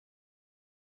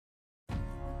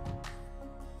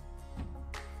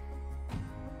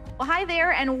Well, hi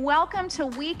there, and welcome to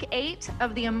week 8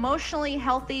 of the Emotionally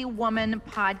Healthy Woman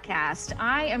podcast.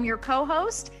 I am your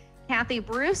co-host, Kathy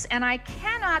Bruce, and I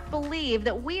cannot believe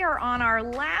that we are on our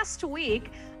last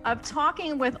week of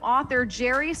talking with author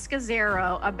Geri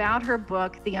Scazzero about her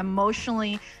book, The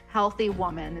Emotionally Healthy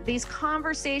Woman. These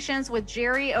conversations with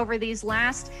Geri over these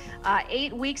last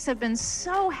 8 weeks have been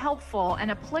so helpful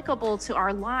and applicable to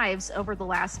our lives over the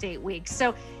last 8 weeks.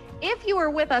 So if you were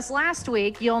with us last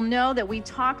week, you'll know that we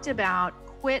talked about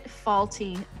quit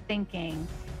faulty thinking.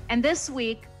 And this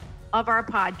week of our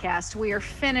podcast, we are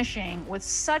finishing with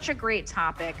such a great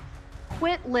topic: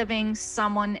 quit living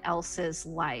someone else's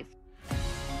life.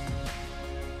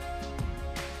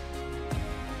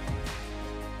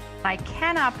 I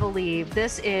cannot believe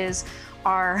this is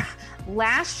our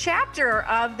last chapter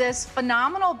of this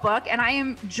phenomenal book, and I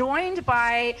am joined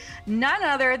by none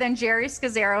other than Geri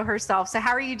Scazzero herself. So how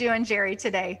are you doing, Geri,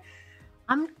 today?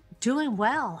 I'm doing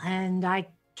well, and I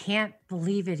can't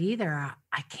believe it either.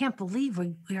 I can't believe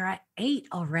we're at 8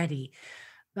 already.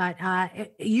 But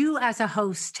you as a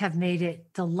host have made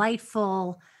it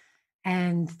delightful,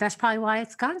 and that's probably why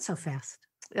it's gone so fast.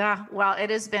 Yeah, well, it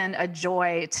has been a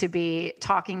joy to be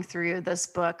talking through this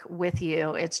book with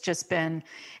you. It's just been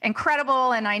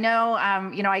incredible. And I know,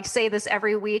 I say this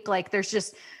every week, like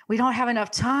we don't have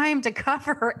enough time to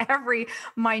cover every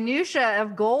minutia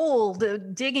of gold,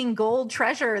 digging gold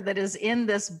treasure that is in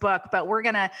this book. But we're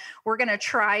going to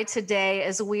try today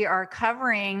as we are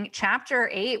covering chapter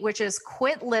 8, which is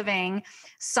quit living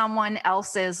someone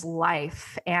else's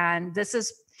life. And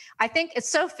I think it's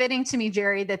so fitting to me,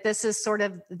 Geri, that this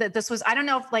was, I don't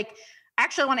know if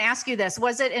actually I want to ask you this.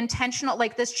 Was it intentional?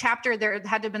 Like this chapter, there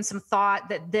had to have been some thought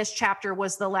that this chapter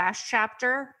was the last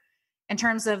chapter in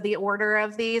terms of the order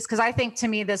of these? Because I think to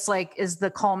me, this is the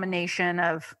culmination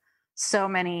of so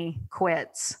many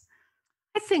quits.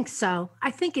 I think so.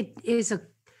 I think it is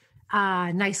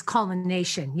a nice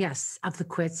culmination, yes, of the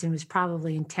quits, and was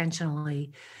probably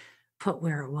intentionally put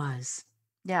where it was.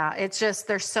 Yeah, it's just,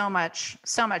 there's so much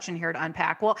in here to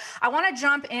unpack. Well, I want to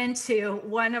jump into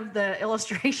one of the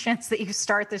illustrations that you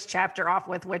start this chapter off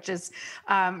with, which is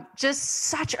just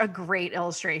such a great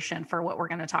illustration for what we're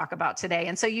going to talk about today.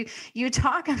 And so you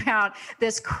talk about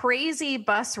this crazy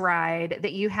bus ride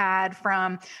that you had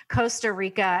from Costa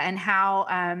Rica and how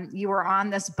you were on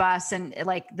this bus and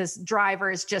this driver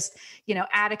is just,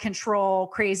 out of control,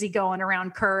 crazy going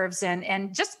around curves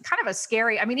and just kind of a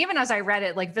scary, even as I read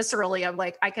it, viscerally,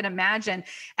 I'm I can imagine.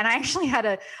 And I actually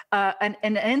had an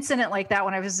incident like that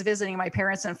when I was visiting my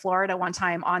parents in Florida one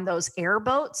time on those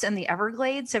airboats in the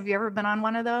Everglades. Have you ever been on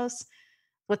one of those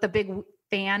with the big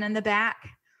fan in the back?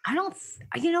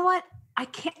 You know what? I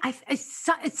can't, it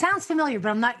sounds familiar, but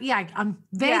I'm not, I'm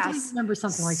vaguely remember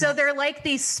something like that. So they're like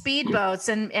these speedboats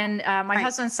and my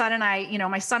husband's son and I,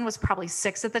 my son was probably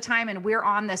 6 at the time and we're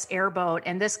on this airboat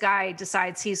and this guy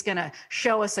decides he's going to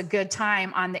show us a good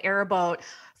time on the airboat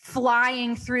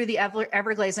flying through the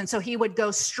Everglades. And so he would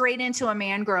go straight into a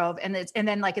mangrove and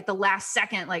then at the last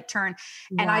second, turn.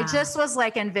 And I just was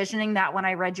envisioning that when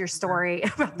I read your story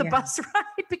about the bus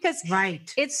ride, because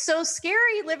it's so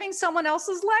scary living someone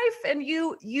else's life. And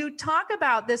you talk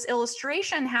about this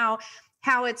illustration, how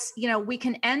it's, we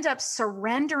can end up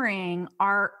surrendering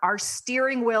our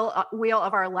steering wheel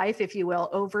of our life, if you will,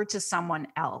 over to someone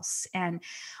else. And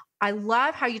I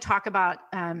love how you talk about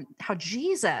how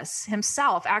Jesus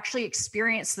himself actually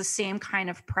experienced the same kind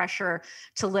of pressure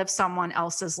to live someone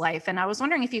else's life. And I was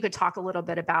wondering if you could talk a little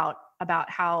bit about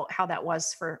how that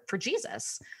was for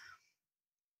Jesus.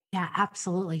 Yeah,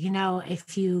 absolutely.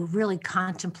 If you really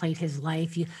contemplate his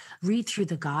life, you read through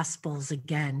the Gospels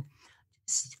again,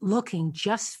 looking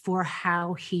just for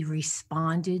how he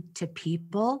responded to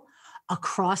people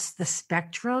across the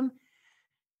spectrum,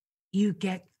 you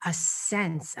get a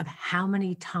sense of how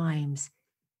many times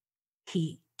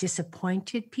he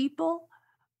disappointed people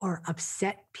or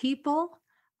upset people,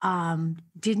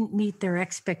 didn't meet their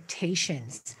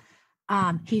expectations.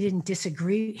 He didn't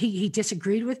disagree. He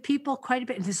disagreed with people quite a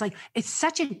bit. And it's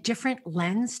such a different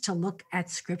lens to look at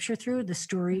scripture through, the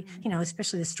story,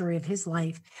 especially the story of his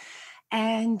life.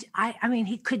 And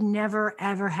he could never,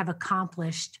 ever have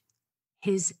accomplished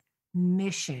his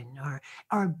mission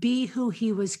or be who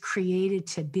he was created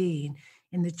to be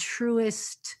in the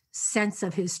truest sense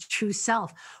of his true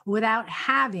self without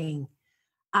having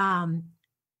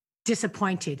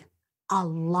disappointed a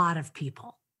lot of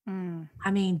people.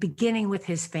 Beginning with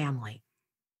his family.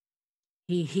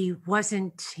 He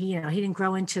wasn't, he didn't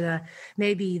grow into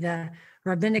the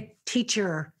rabbinic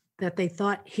teacher that they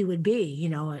thought he would be,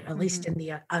 at least in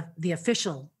the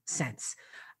official sense.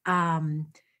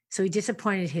 So he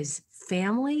disappointed his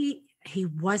family he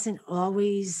wasn't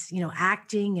always,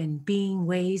 acting and being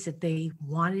ways that they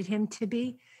wanted him to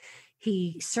be.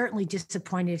 He certainly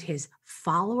disappointed his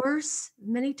followers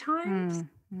many times.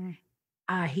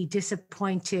 He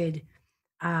disappointed,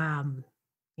 the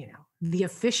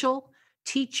official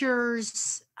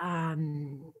teachers.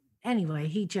 Anyway,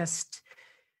 he just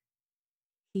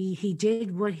he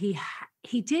did what he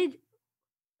did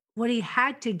what he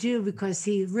had to do because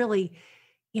he really,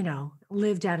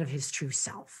 lived out of his true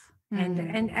self.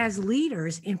 And as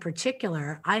leaders in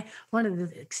particular, one of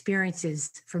the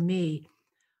experiences for me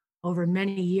over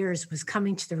many years was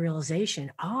coming to the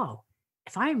realization,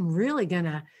 if I'm really going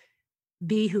to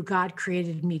be who God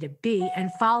created me to be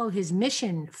and follow his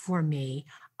mission for me,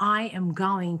 I am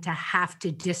going to have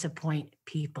to disappoint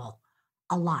people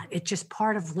a lot. It's just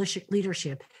part of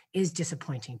leadership is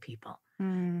disappointing people.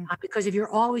 Because if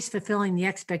you're always fulfilling the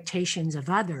expectations of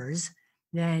others,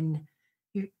 then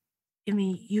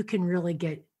you can really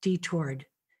get detoured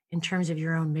in terms of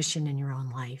your own mission in your own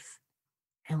life.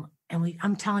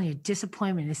 I'm telling you,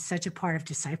 disappointment is such a part of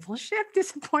discipleship,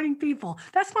 disappointing people.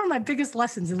 That's one of my biggest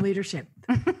lessons in leadership.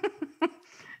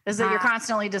 Is that you're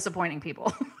constantly disappointing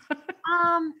people.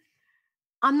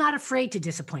 I'm not afraid to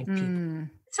disappoint people.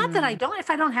 It's not that I don't. If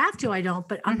I don't have to, I don't.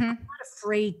 But I'm not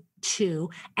afraid to,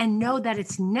 and know that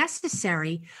it's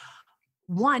necessary.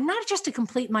 One, not just to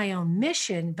complete my own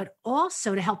mission, but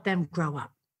also to help them grow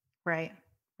up. Right.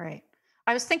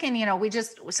 I was thinking, we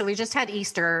just had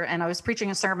Easter, and I was preaching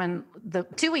a sermon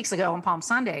 2 weeks ago on Palm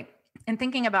Sunday, and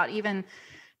thinking about even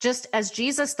just as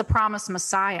Jesus, the promised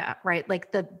Messiah, right?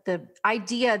 Like the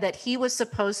idea that he was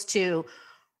supposed to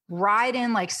ride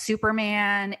in like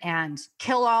Superman and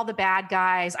kill all the bad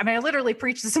guys. I mean, I literally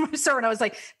preached this in my sermon. I was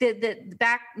like, then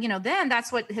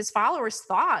that's what his followers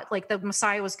thought like the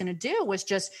Messiah was going to do, was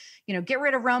just, get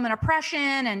rid of Roman oppression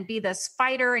and be this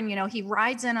fighter. And, he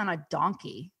rides in on a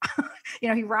donkey.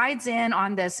 He rides in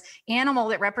on this animal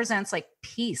that represents like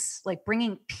peace, like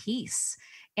bringing peace.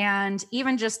 And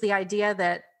even just the idea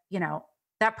that,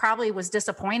 that probably was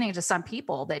disappointing to some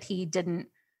people that he didn't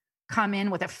come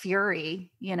in with a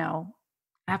fury,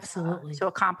 absolutely, to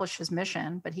accomplish his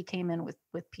mission, but he came in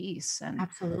with peace. And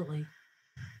absolutely.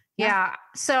 Yeah.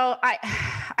 So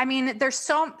I mean,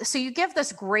 so you give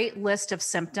this great list of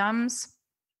symptoms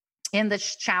in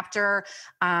this chapter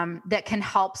that can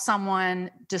help someone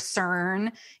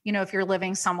discern, if you're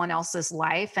living someone else's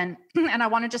life. And I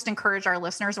want to just encourage our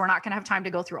listeners, we're not going to have time to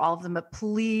go through all of them, but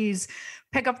please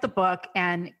pick up the book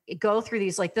and go through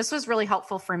these. Like, this was really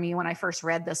helpful for me when I first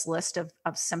read this list of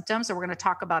symptoms. So we're going to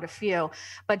talk about a few,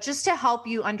 but just to help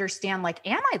you understand, like,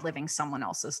 am I living someone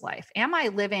else's life? Am I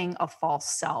living a false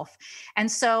self? And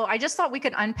so I just thought we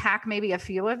could unpack maybe a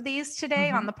few of these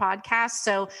today on the podcast.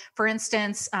 So for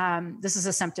instance, this is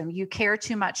a symptom. You care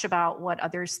too much about what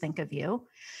others think of you.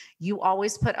 You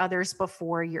always put others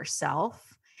before yourself.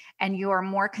 And you are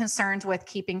more concerned with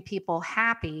keeping people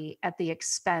happy at the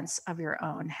expense of your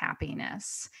own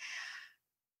happiness.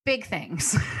 Big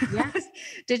things. Yes.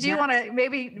 Did you want to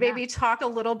maybe talk a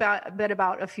little bit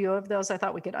about a few of those? I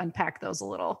thought we could unpack those a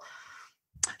little.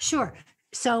 Sure.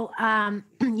 So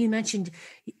you mentioned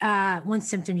one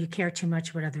symptom, you care too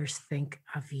much what others think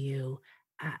of you.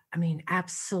 I mean,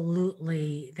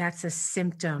 absolutely. That's a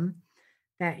symptom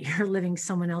that you're living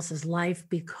someone else's life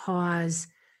because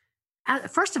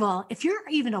first of all, if you're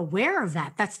even aware of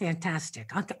that, that's fantastic.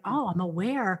 I'm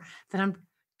aware that I'm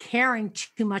caring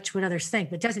too much what others think,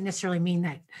 but it doesn't necessarily mean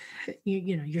that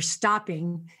you're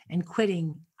stopping and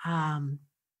quitting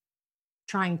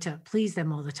trying to please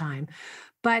them all the time.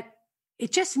 But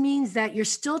it just means that you're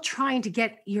still trying to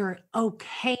get your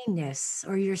okayness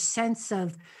or your sense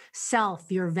of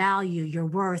self, your value, your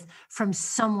worth from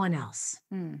someone else.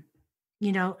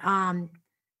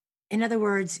 In other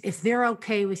words, if they're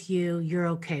okay with you, you're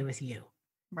okay with you.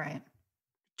 Right.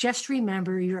 Just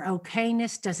remember, your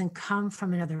okayness doesn't come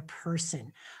from another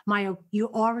person. You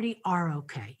already are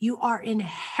okay. You are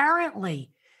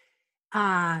inherently,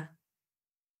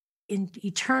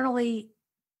 eternally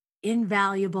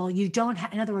invaluable.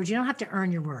 In other words, you don't have to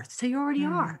earn your worth. So you already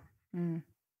are.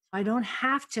 I don't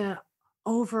have to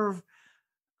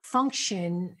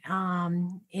function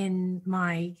in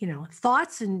my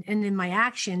thoughts and in my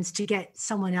actions to get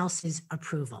someone else's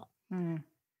approval.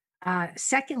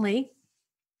 Secondly,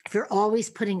 if you're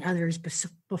always putting others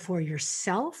before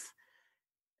yourself,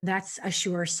 that's a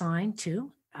sure sign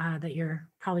too that you're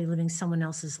probably living someone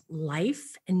else's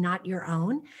life and not your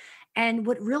own. And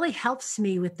what really helps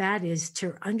me with that is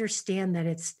to understand that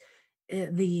it's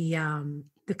the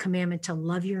commandment to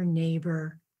love your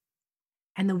neighbor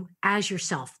and as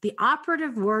yourself. The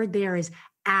operative word there is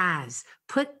as.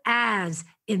 Put as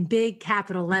in big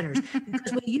capital letters,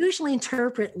 because we usually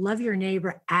interpret love your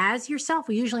neighbor as yourself.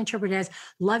 We usually interpret it as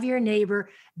love your neighbor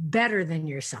better than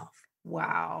yourself.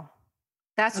 Wow.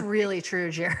 That's Okay. really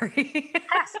true, Geri.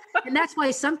 Yes. And that's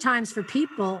why sometimes for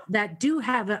people that do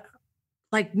have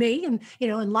like me and,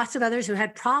 and lots of others who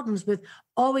had problems with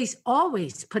always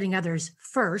putting others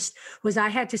first, was I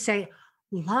had to say,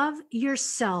 love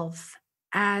yourself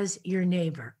as your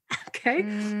neighbor. Okay.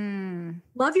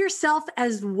 Love yourself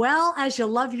as well as you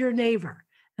love your neighbor.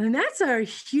 And that's a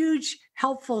huge,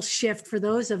 helpful shift for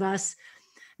those of us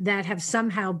that have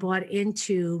somehow bought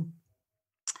into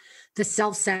the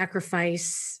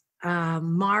self-sacrifice,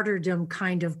 martyrdom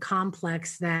kind of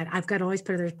complex that I've got to always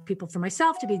put other people for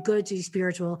myself, to be good, to be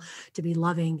spiritual, to be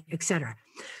loving, etc.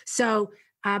 So,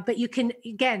 but you can,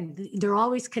 again, they're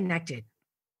always connected.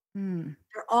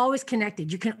 They're always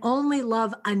connected. You can only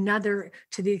love another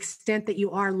to the extent that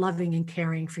you are loving and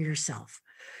caring for yourself.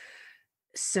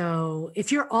 So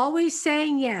if you're always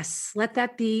saying yes, let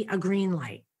that be a green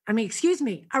light. I mean, excuse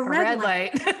me, a red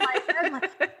light.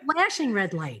 Flashing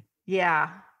red light.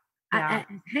 Yeah.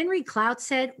 Henry Cloud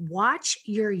said, watch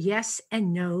your yes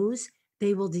and no's.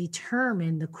 They will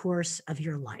determine the course of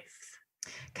your life.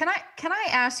 Can I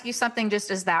ask you something just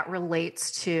as that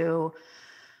relates to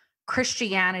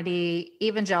Christianity,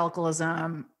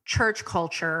 evangelicalism, church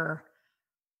culture?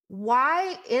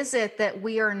 Why is it that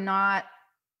we are not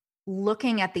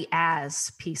looking at the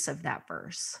as piece of that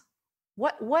verse?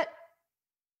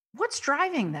 What's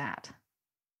driving that?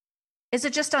 Is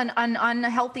it just an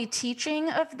unhealthy teaching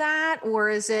of that, or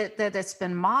is it that it's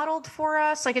been modeled for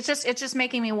us? Like it's just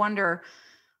making me wonder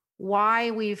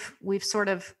why we've sort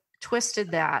of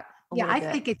twisted that. I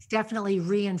think it's definitely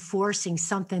reinforcing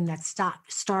something that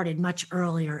started much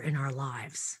earlier in our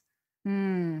lives. I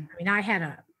mean, I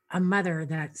had a mother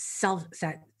that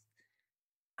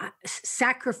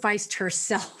sacrificed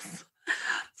herself,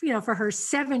 for her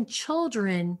 7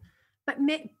 children,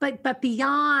 but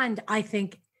beyond, I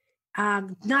think,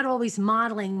 not always didn't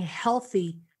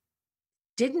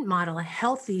model a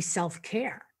healthy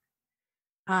self-care,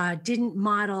 didn't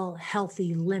model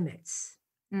healthy limits.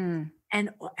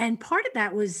 And part of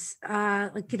that was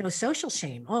social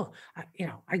shame.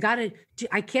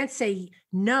 I can't say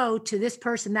no to this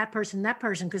person, that person,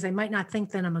 because they might not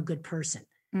think that I'm a good person.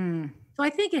 So I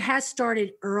think it has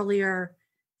started earlier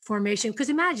formation, because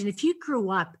imagine if you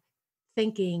grew up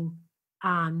thinking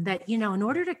that, in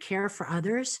order to care for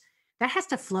others, that has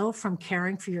to flow from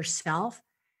caring for yourself.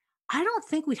 I don't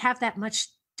think we'd have that much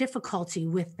difficulty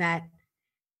with that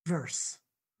verse,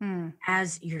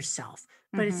 as yourself.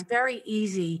 But it's very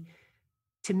easy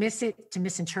to miss it, to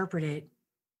misinterpret it,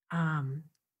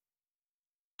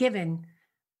 given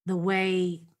the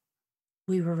way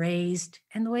we were raised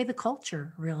and the way the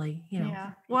culture really,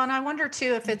 Yeah. Well, and I wonder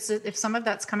too if some of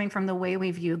that's coming from the way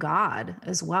we view God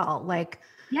as well. Like,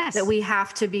 yes, that we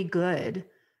have to be good,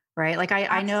 right? Like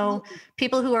I know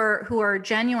people who are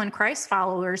genuine Christ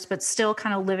followers, but still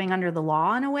kind of living under the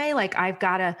law in a way. Like I've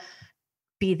got to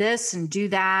be this and do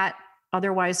that.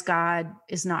 Otherwise, God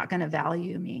is not going to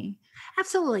value me.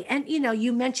 Absolutely. And,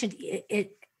 you mentioned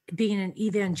it being an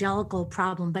evangelical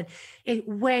problem, but it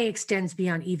way extends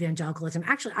beyond evangelicalism.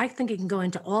 Actually, I think it can go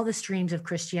into all the streams of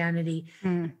Christianity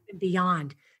and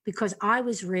beyond, because I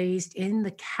was raised in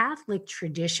the Catholic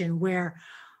tradition where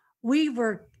we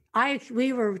were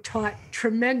taught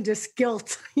tremendous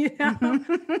guilt,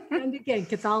 And again,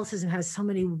 Catholicism has so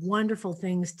many wonderful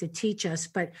things to teach us,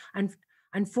 but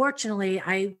unfortunately,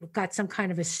 I got some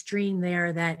kind of a stream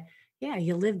there that,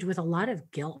 you lived with a lot of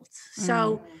guilt.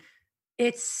 So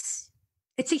it's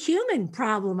a human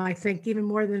problem, I think, even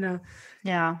more than a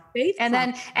faith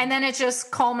problem. And then it just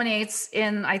culminates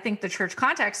in, I think, the church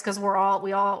context, because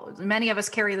many of us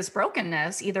carry this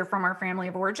brokenness either from our family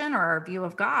of origin or our view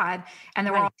of God, and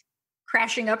then we're all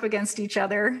crashing up against each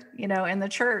other, in the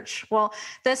church. Well,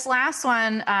 this last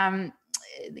one,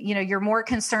 you're more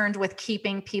concerned with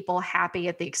keeping people happy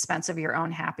at the expense of your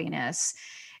own happiness.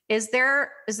 Is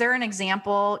there an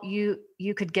example you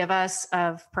could give us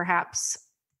of perhaps,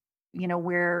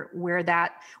 where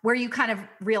you kind of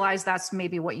realize that's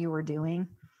maybe what you were doing?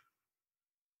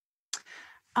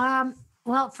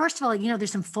 Well, first of all,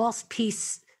 there's some false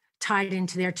peace tied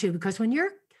into there too, because when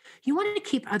you want to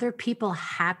keep other people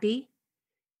happy,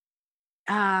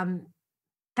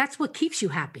 that's what keeps you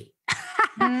happy.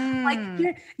 Like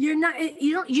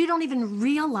you don't even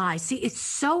realize. See, it's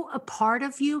so a part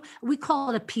of you. We call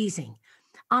it appeasing.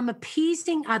 I'm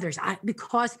appeasing others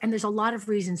and there's a lot of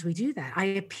reasons we do that. I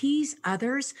appease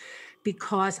others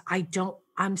because I don't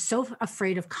I'm so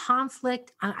afraid of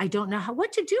conflict. I don't know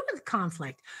what to do with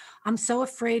conflict. I'm so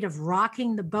afraid of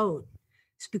rocking the boat.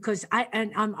 It's because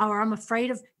I'm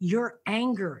afraid of your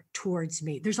anger towards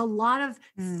me. There's a lot of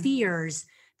fears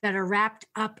that are wrapped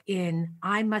up in,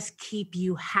 I must keep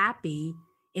you happy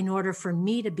in order for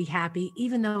me to be happy,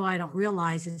 even though I don't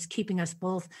realize it's keeping us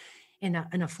both in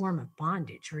a form of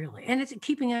bondage, really. And it's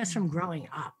keeping us from growing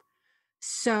up.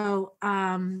 So,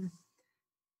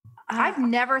 I've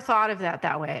never thought of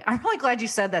that way. I'm really glad you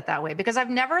said that way, because I've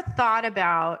never thought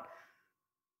about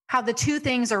how the two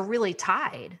things are really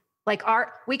tied. Like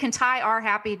we can tie our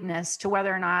happiness to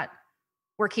whether or not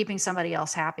we're keeping somebody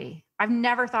else happy. I've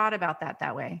never thought about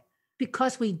that way.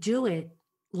 Because we do it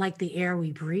like the air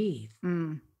we breathe.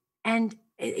 And,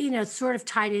 it's sort of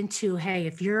tied into, hey,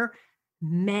 if you're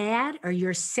mad or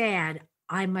you're sad,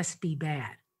 I must be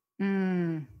bad.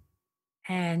 And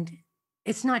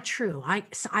it's not true.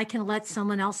 I can let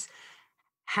someone else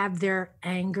have their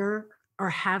anger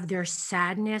or have their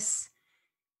sadness,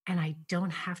 and I don't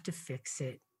have to fix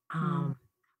it.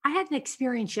 I had an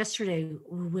experience yesterday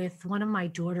with one of my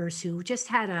daughters who just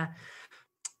had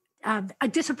a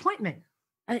disappointment,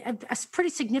 a pretty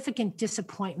significant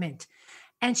disappointment.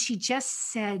 And she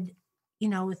just said,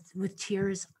 with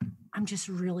tears, I'm just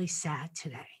really sad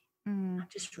today. I'm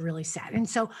just really sad. And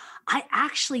so I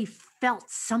actually felt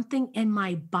something in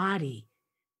my body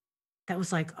that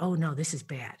was like, oh no, this is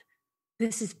bad.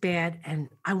 This is bad. And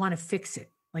I want to fix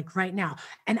it like right now.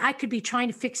 And I could be trying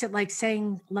to fix it, like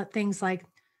saying things like,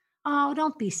 oh,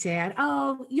 don't be sad.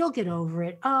 Oh, you'll get over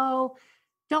it. Oh,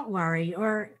 don't worry.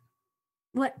 Or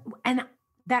what? And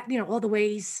that, all the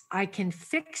ways I can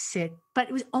fix it, but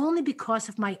it was only because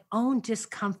of my own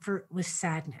discomfort with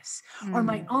sadness or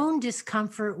my own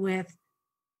discomfort with,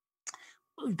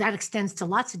 that extends to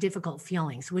lots of difficult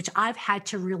feelings, which I've had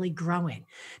to really grow in,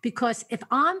 because if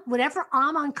whatever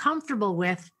I'm uncomfortable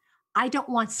with, I don't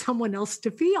want someone else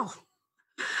to feel.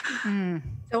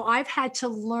 So I've had to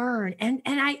learn, and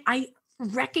I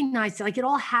recognize like it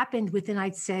all happened within,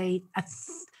 I'd say,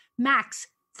 max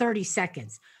 30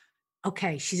 seconds.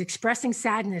 Okay, she's expressing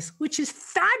sadness, which is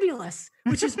fabulous,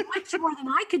 which is much more than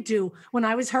I could do when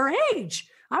I was her age.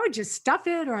 I would just stuff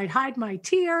it, or I'd hide my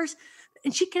tears.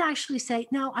 And she can actually say,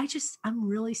 no, I'm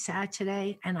really sad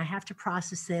today, and I have to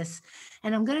process this.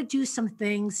 And I'm going to do some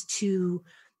things to,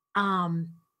 some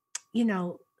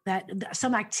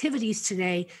activities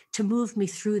today to move me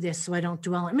through this so I don't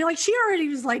dwell. I mean, like she already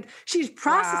was like, she's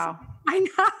processing. Wow. I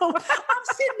know. I'm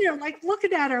sitting there like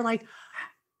looking at her like,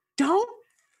 don't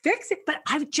fix it. But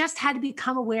I've just had to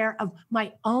become aware of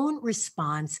my own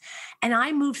response. And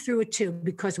I moved through it too,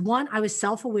 because one, I was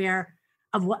self-aware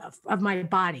of my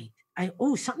body.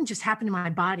 Something just happened to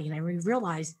my body. And I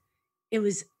realized it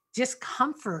was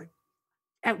discomfort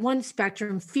at one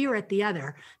spectrum, fear at the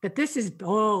other, that this is,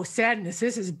 sadness,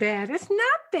 this is bad. It's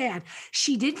not bad.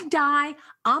 She didn't die.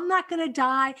 I'm not going to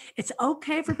die. It's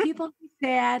okay for people to be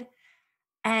sad.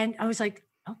 And I was like,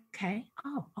 okay.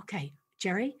 Oh, okay.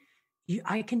 Geri,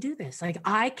 I can do this. Like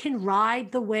I can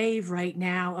ride the wave right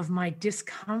now of my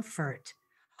discomfort.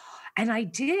 And I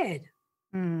did.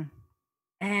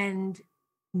 And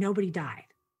nobody died.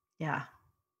 Yeah.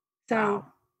 So wow.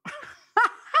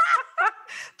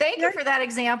 Thank you for that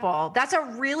example. That's a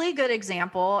really good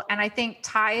example. And I think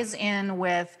ties in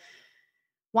with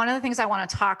one of the things I want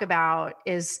to talk about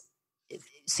is,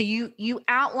 so you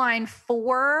outline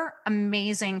 4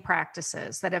 amazing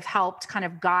practices that have helped kind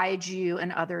of guide you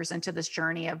and others into this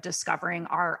journey of discovering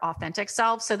our authentic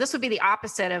self. So this would be the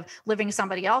opposite of living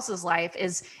somebody else's life,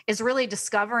 is really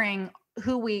discovering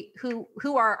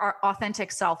who our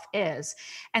authentic self is.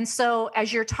 And so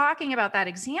as you're talking about that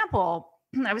example,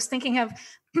 I was thinking of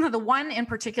the one in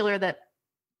particular that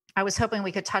I was hoping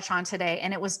we could touch on today.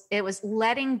 And it was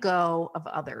letting go of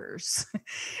others.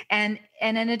 And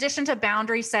in addition to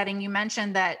boundary setting, you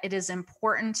mentioned that it is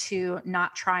important to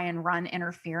not try and run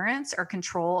interference or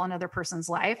control another person's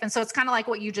life. And so it's kind of like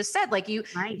what you just said, like you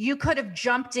could have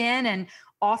jumped in and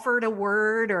offered a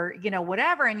word or,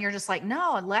 whatever. And you're just like,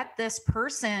 no, let this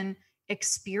person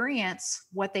experience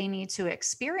what they need to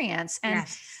experience. And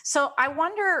so I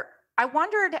wondered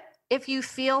if you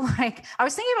feel like, I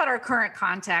was thinking about our current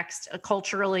context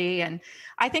culturally, and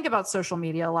I think about social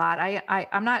media a lot. I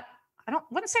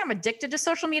wouldn't say I'm addicted to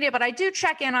social media, but I do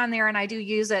check in on there, and I do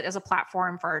use it as a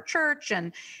platform for our church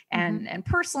and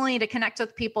personally to connect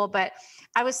with people. But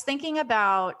I was thinking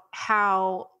about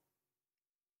how,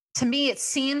 to me, it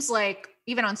seems like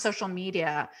even on social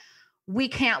media, we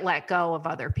can't let go of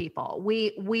other people.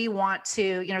 We want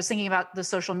to, thinking about the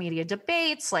social media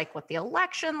debates, like with the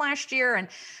election last year, and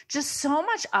just so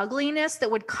much ugliness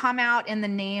that would come out in the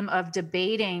name of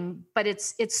debating, but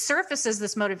it surfaces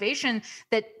this motivation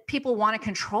that people want to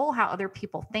control how other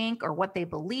people think or what they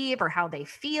believe or how they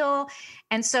feel.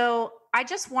 And so I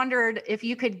just wondered if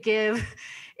you could give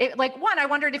it, like, one, I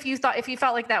wondered if you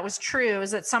felt like that was true,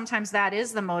 is that sometimes that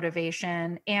is the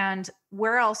motivation, and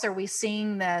where else are we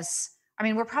seeing this? I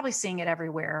mean, we're probably seeing it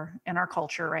everywhere in our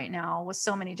culture right now with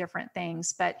so many different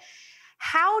things, but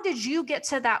how did you get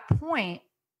to that point?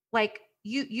 Like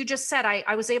you just said,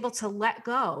 I was able to let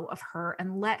go of her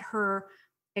and let her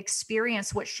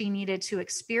experience what she needed to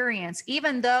experience,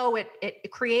 even though it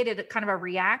created a kind of a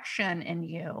reaction in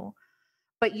you,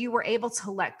 but you were able to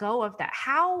let go of that.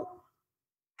 How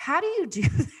do you do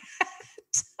that?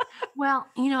 Well,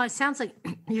 it sounds like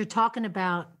you're talking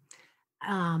about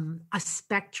a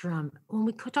spectrum. When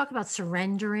we talk about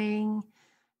surrendering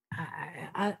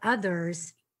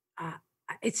others,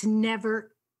 it's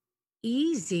never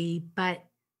easy, but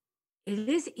it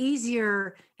is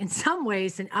easier in some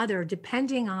ways than other,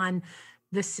 depending on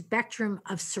the spectrum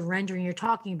of surrendering you're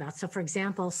talking about. So, for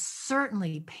example,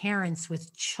 certainly parents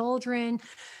with children,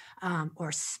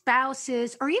 or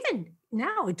spouses, or even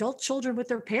now adult children with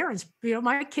their parents.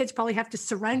 My kids probably have to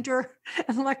surrender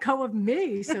and let go of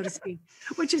me, so to speak,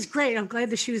 which is great. I'm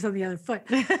glad the shoe's on the other foot.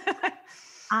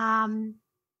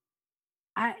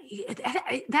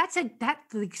 That's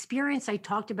the experience I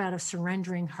talked about of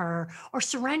surrendering her, or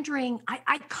surrendering.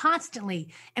 I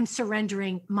constantly am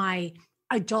surrendering my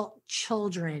adult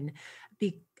children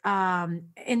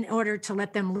in order to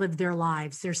let them live their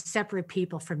lives. They're separate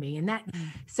people from me. And that,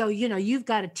 so, you've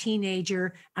got a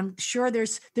teenager. I'm sure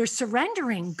there's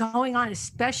surrendering going on,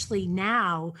 especially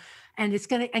now. And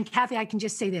and Kathy, I can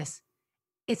just say this,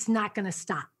 it's not going to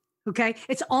stop. Okay.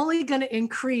 It's only going to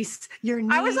increase your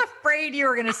need. I was afraid you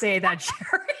were going to say that,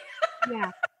 Geri.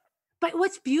 Yeah. But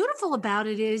what's beautiful about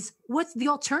it is what's the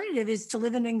alternative is to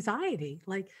live in anxiety.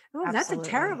 Like, oh, that's a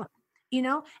terrible,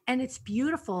 and it's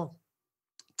beautiful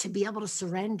to be able to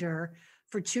surrender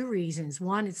for two reasons.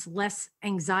 One, it's less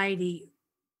anxiety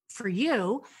for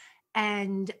you.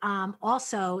 And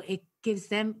also it gives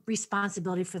them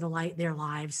responsibility for their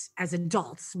lives as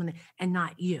adults and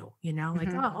not you, like,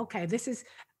 oh, okay, this is,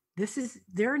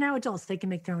 they're now adults. They can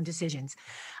make their own decisions.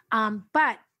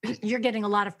 But you're getting a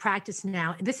lot of practice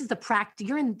now. This is the practice.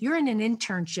 You're in an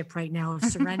internship right now of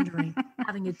surrendering,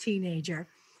 having a teenager.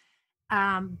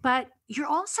 But you're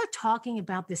also talking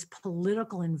about this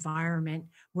political environment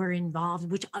we're involved,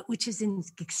 which is in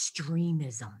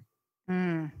extremism.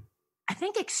 I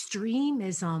think the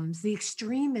extremisms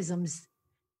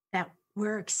that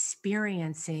we're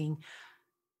experiencing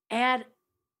add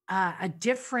a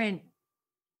different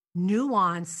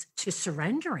nuance to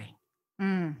surrendering.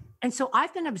 And so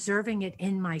I've been observing it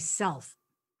in myself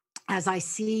as I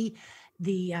see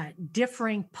the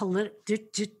different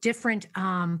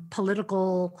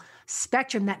political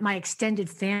spectrum that my extended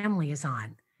family is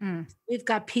on. We've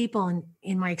got people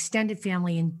in my extended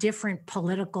family in different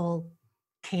political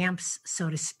camps, so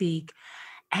to speak.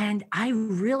 And I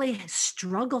really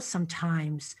struggle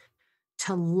sometimes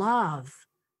to love,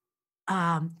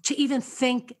 to even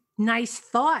think nice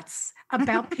thoughts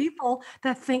about people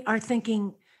that are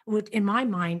thinking in my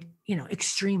mind,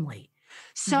 extremely.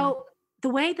 So the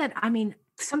way that,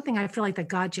 something I feel like that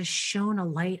God just shone a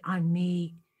light on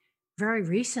me very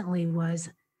recently was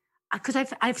because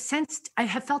I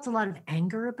have felt a lot of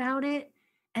anger about it.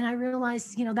 And I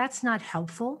realized, that's not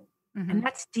helpful. And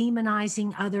that's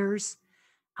demonizing others.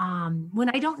 When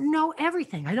I don't know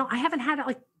everything, I haven't had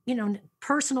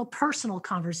personal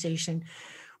conversation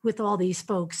with all these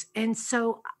folks. And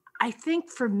so I think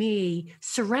for me,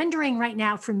 surrendering right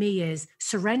now for me is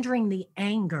surrendering the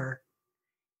anger,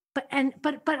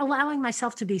 but allowing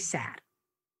myself to be sad.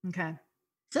 Okay.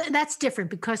 So that's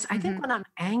different because I think when I'm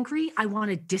angry, I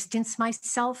want to distance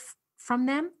myself from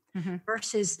them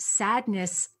versus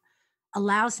sadness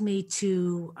allows me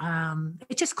to,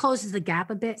 it just closes the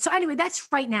gap a bit. So anyway, that's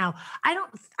right now.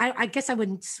 I guess I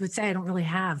would say I don't really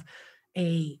have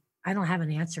I don't have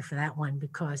an answer for that one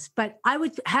but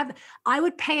I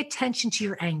would pay attention to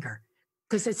your anger.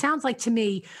 Because it sounds like to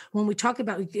me, when we talk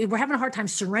about, we're having a hard time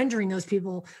surrendering those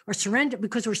people or surrender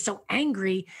because we're so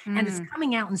angry and it's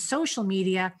coming out in social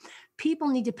media. People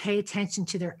need to pay attention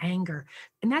to their anger.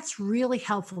 And that's really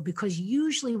helpful because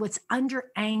usually what's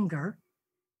under anger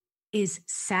is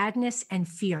sadness and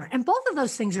fear. And both of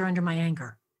those things are under my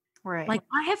anger. Right. Like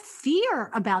I have fear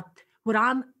about what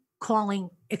I'm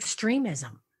calling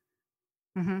extremism.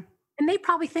 And they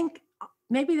probably think,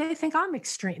 maybe they think I'm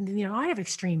extreme, I have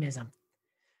extremism.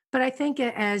 But I think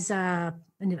as a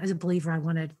believer, I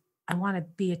want to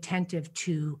be attentive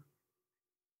to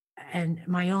and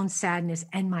my own sadness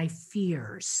and my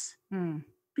fears.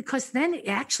 Because then it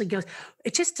actually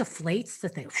it just deflates the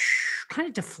thing, kind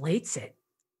of deflates it.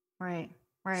 Right.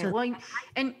 So, well,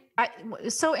 and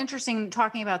it's so interesting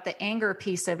talking about the anger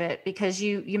piece of it, because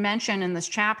you mentioned in this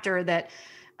chapter that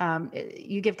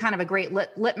you give kind of a great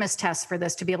litmus test for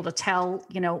this to be able to tell,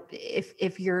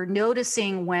 if you're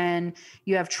noticing when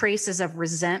you have traces of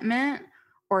resentment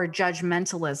or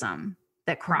judgmentalism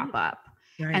that crop up.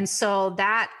 Right. And so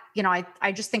that,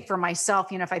 I just think for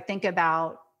myself, if I think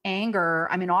about anger,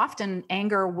 I mean, often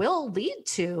anger will lead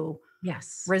to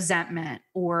resentment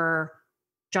or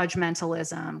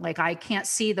judgmentalism. Like, I can't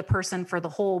see the person for the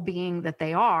whole being that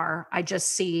they are. I just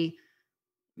see,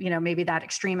 maybe that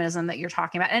extremism that you're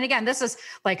talking about. And again, this is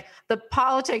like, the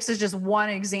politics is just one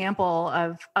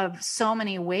example of so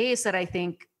many ways that I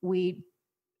think we,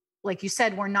 like you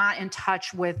said, we're not in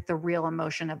touch with the real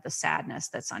emotion of the sadness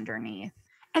that's underneath.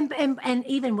 And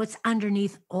even what's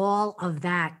underneath all of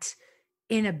that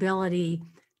inability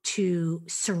to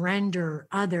surrender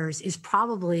others is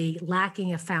probably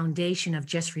lacking a foundation of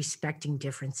just respecting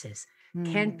differences.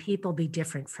 Can people be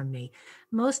different from me?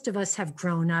 Most of us have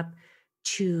grown up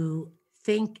to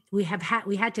think we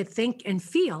had to think and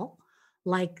feel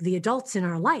like the adults in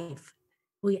our life.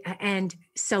 And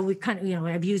so we kind of,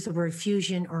 I've used the word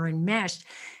fusion or enmeshed.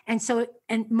 And so,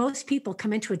 and most people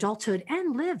come into adulthood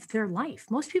and live their life.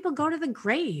 Most people go to the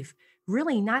grave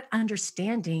really not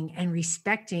understanding and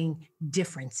respecting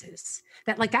differences.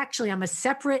 That, like, actually, I'm a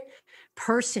separate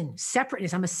person.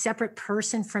 Separateness. I'm a separate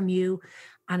person from you.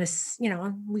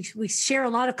 We share a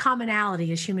lot of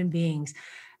commonality as human beings.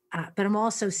 But I'm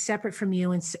also separate from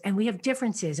you, and we have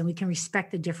differences, and we can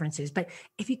respect the differences. But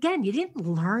if, again, you didn't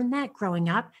learn that growing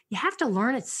up, you have to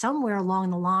learn it somewhere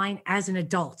along the line as an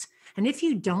adult. And if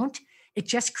you don't, it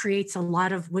just creates a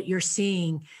lot of what you're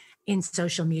seeing in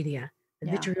social media,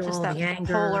 the vitriol, just that the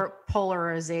anger,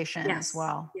 polarization as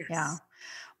well. Yes. Yeah.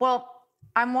 Well,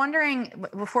 I'm wondering,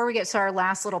 before we get to our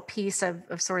last little piece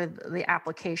of sort of the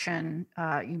application,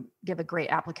 you give a great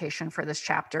application for this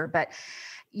chapter, but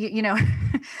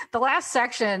the last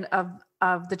section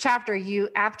of the chapter, you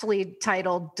aptly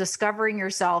titled "Discovering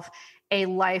Yourself: A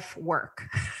Life Work."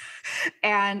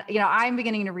 And, I'm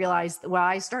beginning to realize,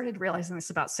 I started realizing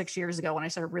this about 6 years ago when I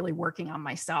started really working on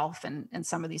myself and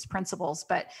some of these principles.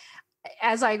 But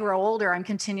as I grow older, I'm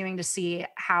continuing to see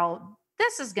how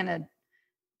this is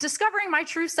discovering my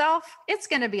true self. It's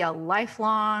going to be a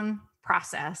lifelong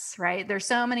process, right? There's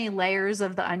so many layers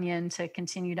of the onion to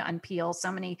continue to unpeel,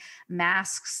 so many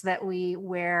masks that we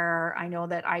wear. I know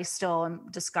that I still am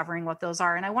discovering what those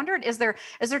are. And I wondered, is there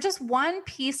just one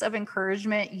piece of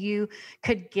encouragement you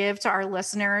could give to our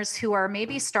listeners who are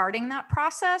maybe starting that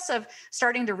process of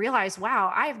starting to realize,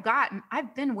 wow,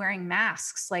 I've been wearing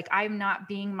masks. Like, I'm not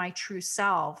being my true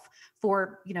self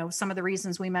for, some of the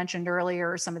reasons we mentioned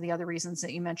earlier, or some of the other reasons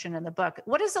that you mentioned in the book.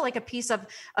 What is it, like, a piece of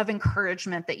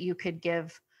encouragement that you could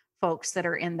give folks that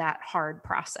are in that hard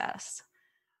process?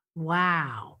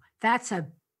 Wow. That's a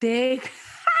big,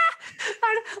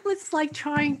 it's like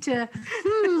trying to,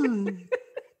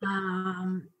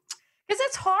 because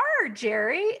it's hard,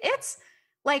 Geri. It's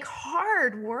like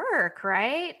hard work,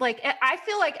 right? Like, I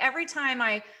feel like every time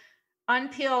I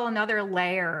unpeel another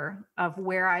layer of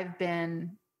where I've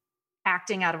been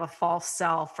acting out of a false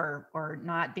self or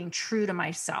not being true to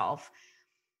myself,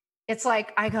 it's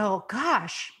like, I go,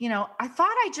 gosh, I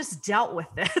thought I just dealt with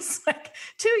this like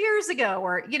 2 years ago,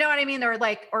 or, you know what I mean? Or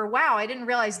wow, I didn't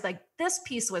realize like this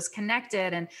piece was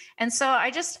connected. And so I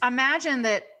just imagine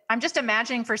that I'm just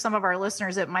imagining for some of our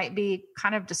listeners, it might be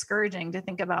kind of discouraging to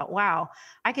think about, wow,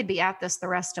 I could be at this the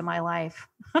rest of my life.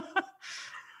 Well,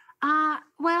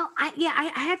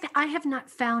 I have not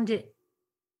found it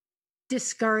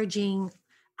discouraging.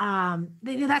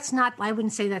 That's not, I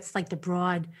wouldn't say that's like the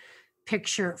broad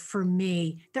picture for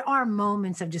me. There are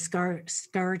moments of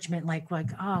discouragement, like,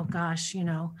 oh gosh,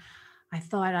 I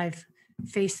thought I've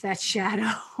faced that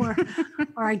shadow, or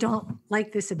I don't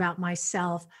like this about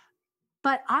myself.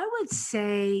 But I would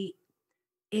say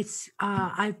it's,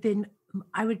 I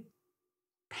would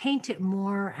paint it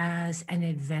more as an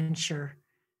adventure.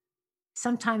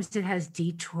 Sometimes it has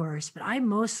detours, but I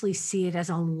mostly see it as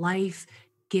a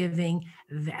life-giving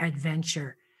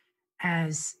adventure.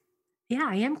 As,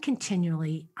 I am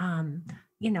continually,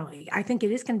 I think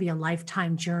it is going to be a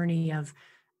lifetime journey of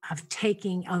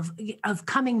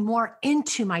coming more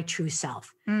into my true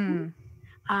self,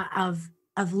 of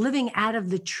of living out of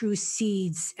the true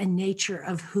seeds and nature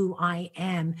of who I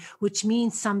am, which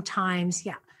means sometimes,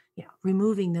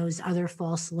 removing those other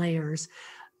false layers.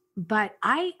 But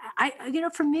I,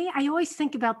 for me, I always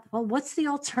think about, well, what's the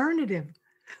alternative?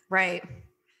 Right.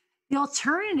 The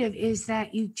alternative is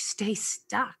that you stay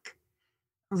stuck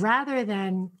rather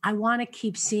than I want to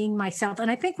keep seeing myself.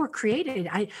 And I think we're created.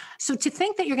 So to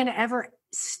think that you're going to ever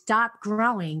stop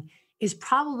growing is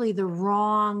probably the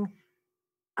wrong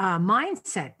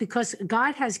mindset, because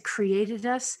God has created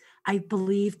us, I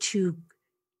believe, to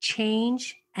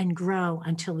change and grow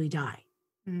until we die.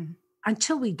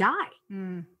 Until we die.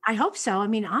 I hope so. I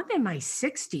mean, I'm in my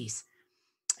 60s,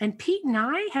 and Pete and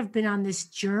I have been on this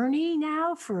journey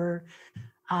now for,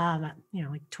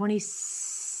 like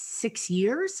 26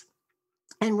 years,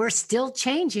 and we're still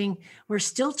changing. We're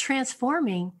still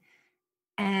transforming.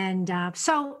 And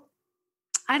so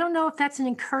I don't know if that's an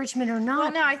encouragement or not.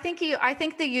 Well, no, I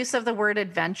think the use of the word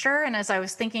adventure, and as I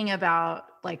was thinking about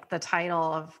like the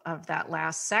title of that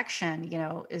last section,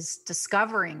 is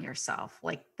discovering yourself.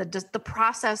 Like the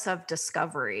process of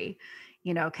discovery,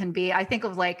 can be, I think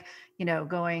of like,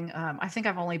 going, I think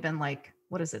I've only been like,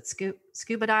 what is it?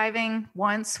 Scuba diving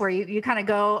once, where you kind of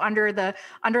go under the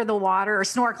water, or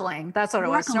snorkeling. That's what it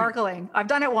was. Snorkeling. I've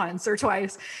done it once or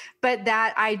twice, but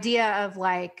that idea of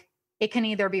like, it can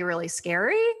either be really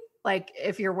scary, like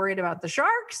if you're worried about the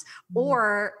sharks,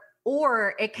 or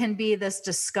it can be this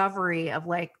discovery of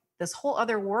like this whole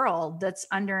other world that's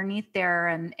underneath there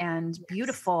and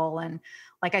beautiful. And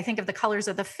like, I think of the colors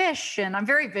of the fish, and I'm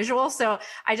very visual. So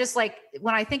I just like,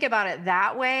 when I think about it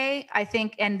that way, I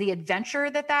think, and the adventure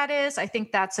that is, I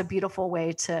think that's a beautiful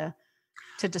way to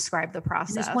describe the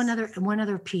process. And there's one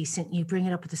other piece, and you bring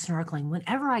it up with the snorkeling.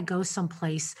 Whenever I go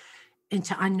someplace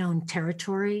into unknown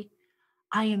territory,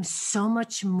 I am so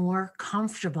much more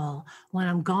comfortable when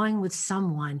I'm going with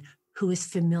someone who is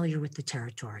familiar with the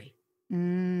territory.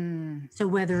 So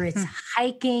whether it's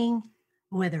hiking,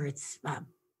 whether it's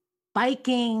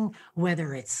biking,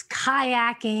 whether it's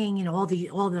kayaking, all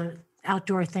the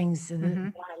outdoor things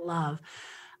that I love,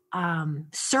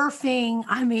 surfing.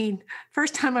 I mean,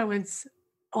 first time I went,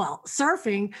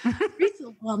 surfing,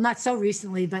 recently, well, not so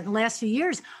recently, but in the last few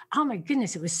years, oh my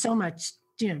goodness, it was so much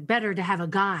better to have a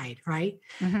guide, right?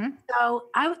 So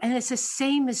and it's the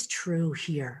same is true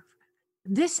here.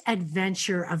 This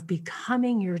adventure of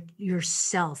becoming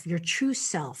yourself, your true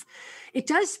self,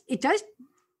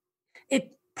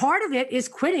 part of it is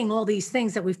quitting all these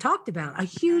things that we've talked about. A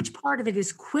huge part of it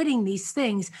is quitting these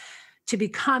things to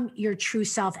become your true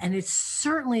self. And it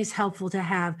certainly is helpful to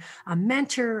have a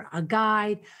mentor, a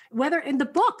guide, whether in the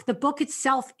book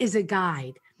itself is a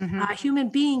guide. A human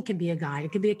being can be a guide.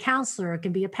 It can be a counselor. It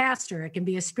can be a pastor. It can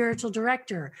be a spiritual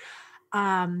director.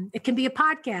 It can be a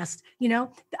podcast. The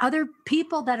other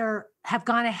people that have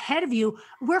gone ahead of you,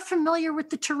 we're familiar with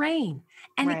the terrain.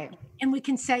 And, and we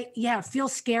can say, yeah, it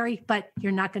feels scary, but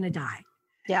you're not going to die.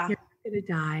 Yeah. You're not going to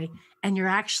die. And you're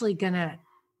actually going to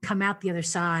come out the other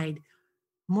side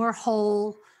more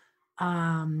whole,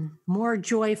 more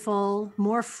joyful,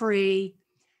 more free.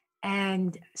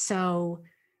 And so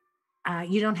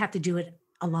you don't have to do it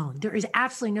alone. There is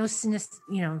absolutely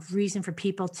no reason for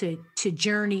people to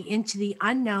journey into the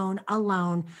unknown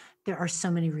alone. There are so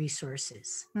many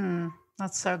resources.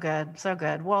 That's so good. So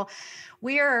good. Well,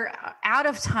 we are out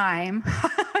of time,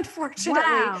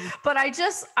 unfortunately, but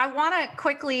I want to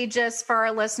quickly, just for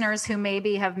our listeners who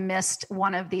maybe have missed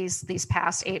one of these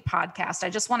past 8 podcasts, I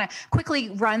just want to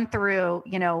quickly run through,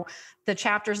 the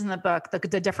chapters in the book,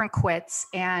 the different quits.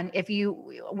 And if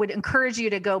you would encourage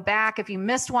you to go back, if you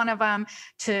missed one of them,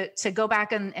 to go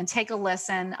back and take a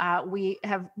listen. We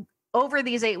have, over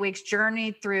these 8 weeks,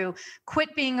 journeyed through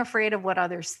quit being afraid of what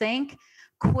others think,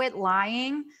 quit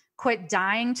lying, quit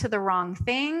dying to the wrong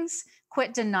things,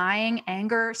 quit denying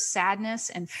anger,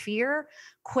 sadness, and fear,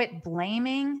 quit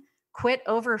blaming, quit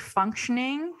over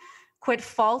functioning, quit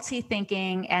faulty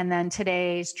thinking, and then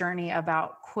today's journey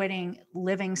about quitting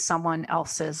living someone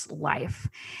else's life.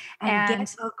 And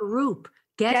get a group.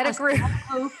 Get a group.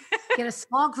 Get a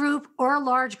small group or a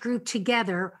large group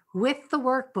together with the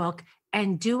workbook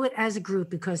and do it as a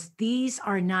group, because these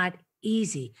are not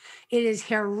easy. It is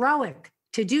heroic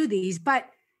to do these, but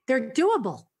they're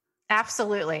doable.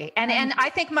 Absolutely. And I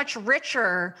think much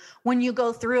richer when you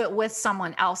go through it with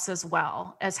someone else as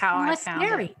well, as how I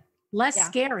found it. Less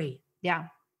scary. Yeah.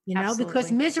 Absolutely.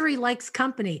 Because misery likes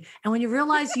company. And when you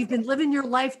realize you've been living your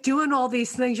life doing all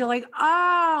these things, you're like,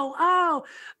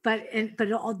 but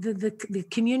the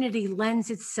community lends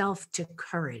itself to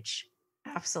courage.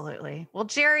 Absolutely. Well,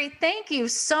 Geri, thank you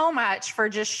so much for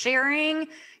just sharing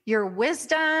your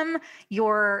wisdom,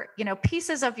 your,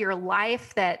 pieces of your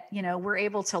life that, we're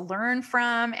able to learn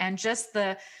from, and just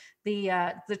the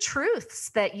truths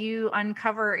that you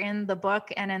uncover in the book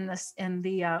and in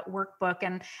the workbook.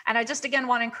 And I just, again,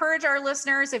 want to encourage our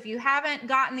listeners, if you haven't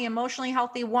gotten the Emotionally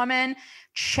Healthy Woman,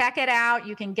 check it out.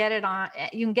 You can get it on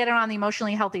the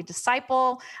Emotionally Healthy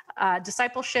Discipleship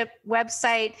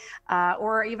website,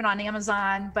 or even on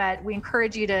Amazon, but we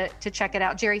encourage you to check it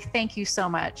out. Geri, thank you so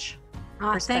much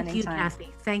for spending time. Thank you,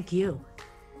 Kathy. Thank you.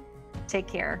 Take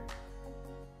care.